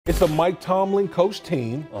It's a Mike Tomlin coach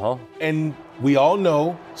team, and we all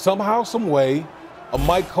know somehow, some way, a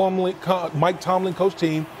Mike Tomlin coach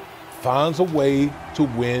team finds a way to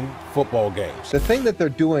win football games. The thing that they're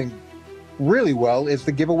doing really well is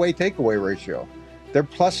the giveaway takeaway ratio. They're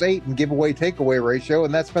 +8 in giveaway takeaway ratio,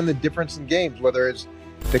 and that's been the difference in games, whether it's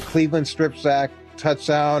the Cleveland strip sack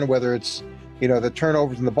touchdown, whether it's, the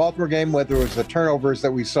turnovers in the Baltimore game, whether it was the turnovers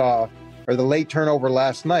that we saw or the late turnover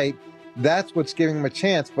last night. That's what's giving them a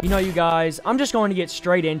chance. You know, you guys, I'm just going to get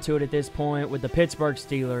straight into it at this point with the Pittsburgh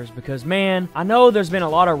Steelers because, man, I know there's been a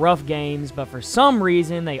lot of rough games, but for some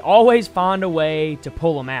reason, they always find a way to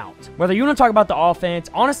pull them out. Whether you want to talk about the offense,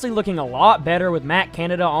 honestly looking a lot better with Matt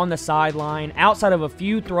Canada on the sideline, outside of a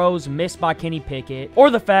few throws missed by Kenny Pickett, or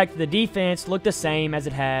the fact that the defense looked the same as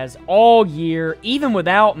it has all year, even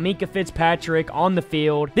without Minkah Fitzpatrick on the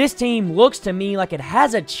field, this team looks to me like it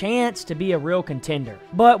has a chance to be a real contender.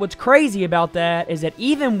 But what's crazy about that is that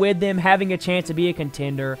even with them having a chance to be a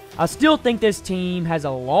contender, I still think this team has a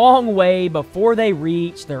long way before they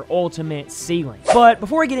reach their ultimate ceiling. But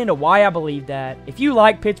before we get into why I believe that, if you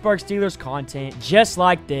like Pittsburgh Steelers content just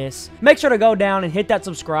like this, make sure to go down and hit that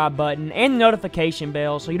subscribe button and the notification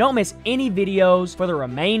bell so you don't miss any videos for the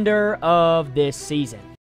remainder of this season.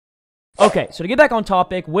 Okay, so to get back on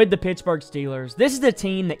topic with the Pittsburgh Steelers, this is the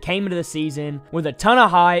team that came into the season with a ton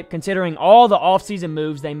of hype considering all the offseason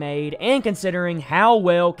moves they made and considering how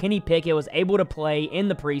well Kenny Pickett was able to play in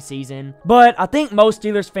the preseason. But I think most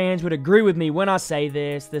Steelers fans would agree with me when I say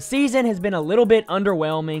this. The season has been a little bit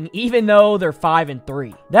underwhelming even though they're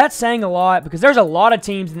 5-3. That's saying a lot because there's a lot of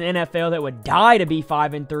teams in the NFL that would die to be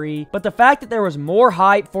 5-3, but the fact that there was more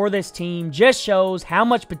hype for this team just shows how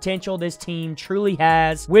much potential this team truly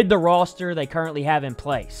has with the roster they currently have in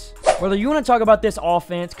place. Whether you want to talk about this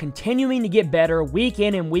offense continuing to get better week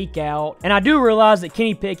in and week out, and I do realize that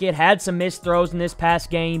Kenny Pickett had some missed throws in this past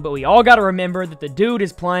game, but we all got to remember that the dude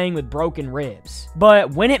is playing with broken ribs.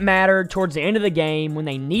 But when it mattered towards the end of the game, when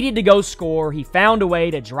they needed to go score, he found a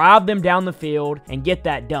way to drive them down the field and get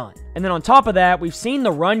that done. And then on top of that, we've seen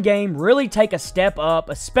the run game really take a step up,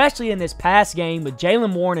 especially in this past game with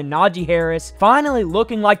Jaylen and Najee Harris finally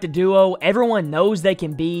looking like the duo everyone knows they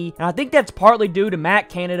can be. And I think that's partly due to Matt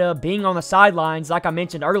Canada being on the sidelines like I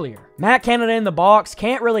mentioned earlier. Matt Canada in the box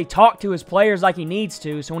can't really talk to his players like he needs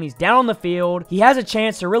to, so when he's down on the field, he has a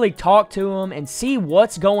chance to really talk to them and see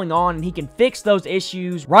what's going on, and he can fix those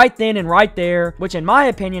issues right then and right there, which in my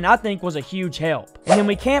opinion, I think was a huge help. And then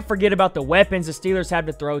we can't forget about the weapons the Steelers have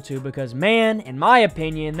to throw to because, man, in my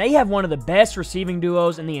opinion, they have one of the best receiving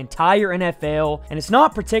duos in the entire NFL, and it's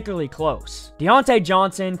not particularly close. Dionte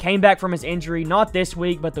Johnson came back from his injury not this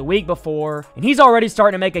week, but the week before, and he's already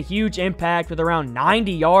starting to make a huge impact with around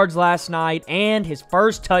 90 yards last night and his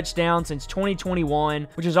first touchdown since 2021,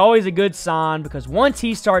 which is always a good sign because once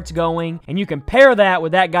he starts going and you compare that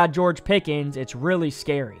with that guy George Pickens, it's really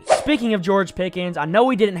scary. Speaking of George Pickens, I know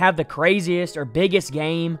he didn't have the craziest or biggest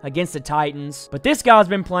game against the Titans, but this guy's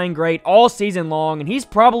been playing great all season long, and he's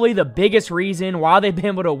probably the biggest reason why they've been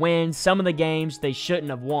able to win some of the games they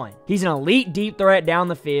shouldn't have won. He's an elite deep threat down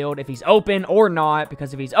the field if he's open or not,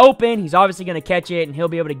 because if he's open, he's obviously going to catch it and he'll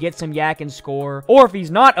be able to get some yak and score, or if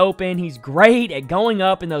he's not open, he's great at going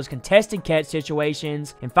up in those contested catch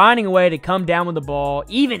situations and finding a way to come down with the ball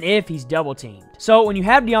even if he's double teamed. So when you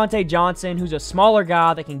have Dionte Johnson, who's a smaller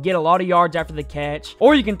guy that can get a lot of yards after the catch,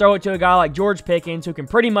 or you can throw it to a guy like George Pickens who can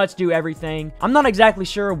pretty much do everything, I'm not exactly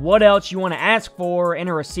sure what else you want to ask for in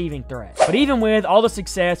a receiving threat. But even with all the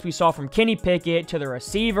success we saw from Kenny Pickett to the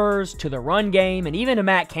receivers, to the run game, and even to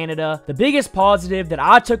Matt Canada, the biggest positive that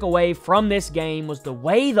I took away from this game was the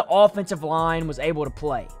way the offensive line was able to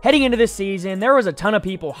play. Heading into this season, there was a ton of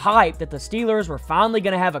people hyped that the Steelers were finally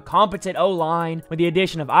going to have a competent O-line with the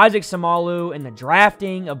addition of Isaac Samalu and the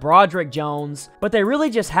drafting of Broderick Jones, but they really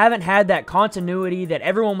just haven't had that continuity that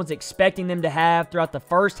everyone was expecting them to have throughout the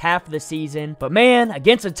first half of the season. But man,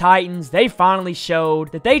 against the Titans, they finally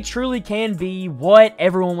showed that they truly can be what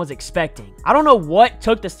everyone was expecting. I don't know what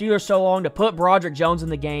took the Steelers so long to put Broderick Jones in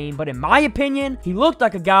the game, but in my opinion, he looked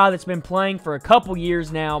like a guy that's been playing for a couple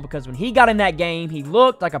years now because when he got in that game, he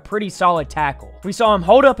looked like a pretty solid tackle. We saw him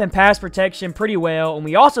hold up in pass protection pretty well, and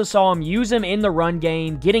we also saw him use him in the run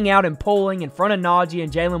game, getting out and pulling in front of Najee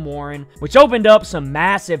and Jaylen, which opened up some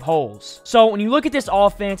massive holes. So when you look at this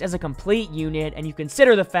offense as a complete unit and you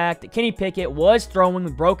consider the fact that Kenny Pickett was throwing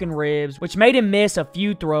with broken ribs, which made him miss a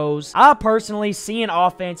few throws, I personally see an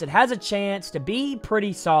offense that has a chance to be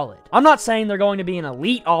pretty solid. I'm not saying they're going to be an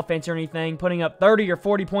elite offense or anything, putting up 30 or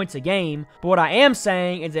 40 points a game, but what I am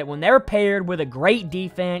saying is that when they're paired with a great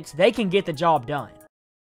defense, they can get the job done.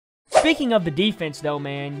 Speaking of the defense though,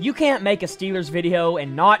 man, you can't make a Steelers video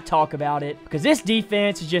and not talk about it because this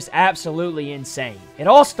defense is just absolutely insane. It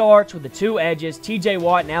all starts with the two edges, TJ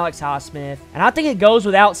Watt and Alex Highsmith, and I think it goes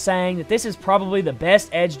without saying that this is probably the best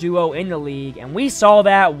edge duo in the league, and we saw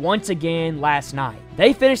that once again last night.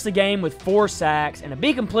 They finished the game with 4 sacks, and to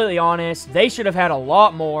be completely honest, they should have had a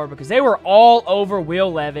lot more because they were all over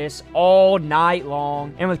Will Levis all night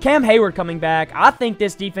long. And with Cam Heyward coming back, I think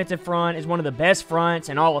this defensive front is one of the best fronts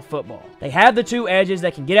in all of football. They have the two edges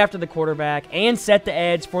that can get after the quarterback and set the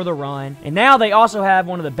edge for the run, and now they also have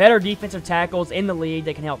one of the better defensive tackles in the league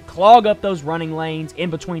that can help clog up those running lanes in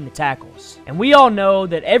between the tackles. And we all know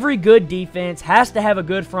that every good defense has to have a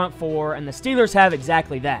good front four, and the Steelers have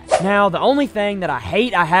exactly that. Now, the only thing that I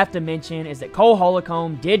have to mention is that Cole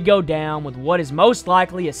Holocomb did go down with what is most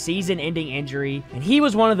likely a season-ending injury, and he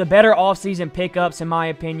was one of the better offseason pickups in my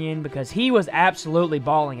opinion because he was absolutely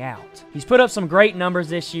balling out. He's put up some great numbers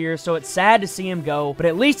this year, so it's sad to see him go, but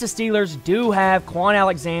at least the Steelers do have Quan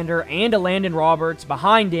Alexander and Landon Roberts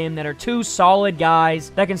behind him that are two solid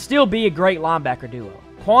guys that can still be a great linebacker duo.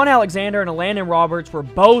 Quan Alexander and Landon Roberts were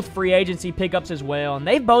both free agency pickups as well, and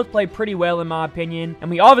they've both played pretty well in my opinion,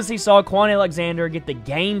 and we obviously saw Quan Alexander get the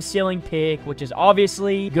game-sealing pick, which is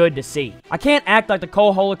obviously good to see. I can't act like the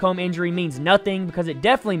Cole Holocomb injury means nothing, because it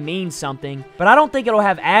definitely means something, but I don't think it'll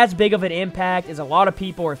have as big of an impact as a lot of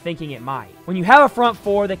people are thinking it might. When you have a front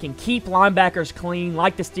four that can keep linebackers clean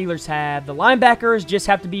like the Steelers have, the linebackers just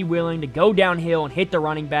have to be willing to go downhill and hit the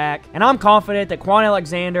running back, and I'm confident that Quan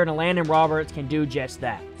Alexander and Landon Roberts can do just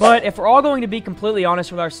that. But if we're all going to be completely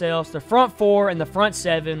honest with ourselves, the front four and the front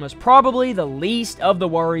seven was probably the least of the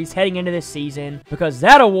worries heading into this season because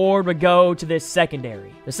that award would go to this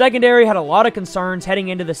secondary. The secondary had a lot of concerns heading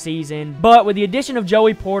into the season, but with the addition of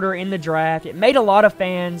Joey Porter in the draft, it made a lot of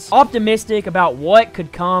fans optimistic about what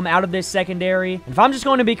could come out of this secondary. And if I'm just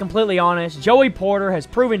going to be completely honest, Joey Porter has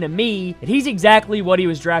proven to me that he's exactly what he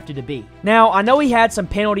was drafted to be. Now, I know he had some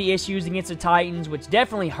penalty issues against the Titans, which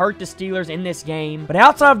definitely hurt the Steelers in this game, but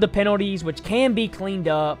outside of the penalties, which can be cleaned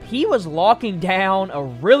up, he was locking down a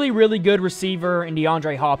really good receiver in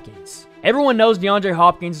DeAndre Hopkins. Everyone knows DeAndre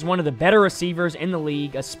Hopkins is one of the better receivers in the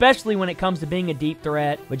league, especially when it comes to being a deep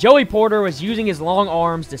threat. But Joey Porter was using his long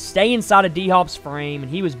arms to stay inside of D-Hop's frame,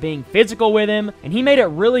 and he was being physical with him, and he made it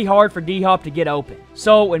really hard for D-Hop to get open.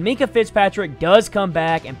 So when Minkah Fitzpatrick does come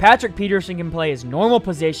back, and Patrick Peterson can play his normal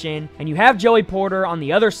position, and you have Joey Porter on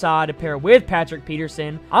the other side to pair with Patrick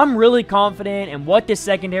Peterson, I'm really confident in what this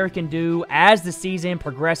secondary can do as the season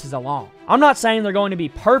progresses along. I'm not saying they're going to be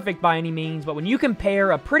perfect by any means, but when you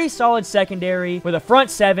compare a pretty solid secondary with a front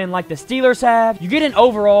seven like the Steelers have, you get an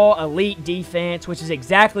overall elite defense, which is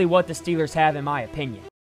exactly what the Steelers have in my opinion.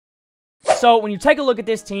 So when you take a look at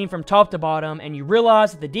this team from top to bottom and you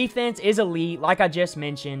realize that the defense is elite, like I just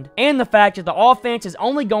mentioned, and the fact that the offense is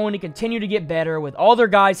only going to continue to get better with all their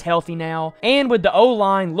guys healthy now, and with the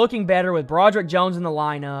O-line looking better with Broderick Jones in the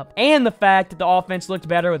lineup, and the fact that the offense looked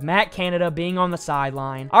better with Matt Canada being on the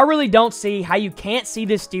sideline, I really don't see how you can't see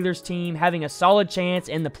this Steelers team having a solid chance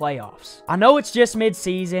in the playoffs. I know it's just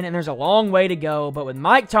mid-season and there's a long way to go, but with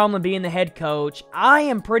Mike Tomlin being the head coach, I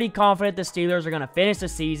am pretty confident the Steelers are going to finish the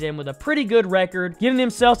season with a pretty good record, giving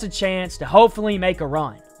themselves a chance to hopefully make a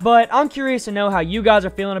run. But I'm curious to know how you guys are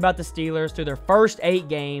feeling about the Steelers through their first 8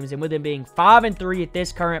 games and with them being 5-3 at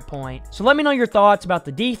this current point. So let me know your thoughts about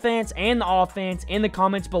the defense and the offense in the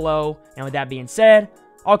comments below. And with that being said,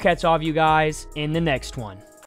 I'll catch all of you guys in the next one.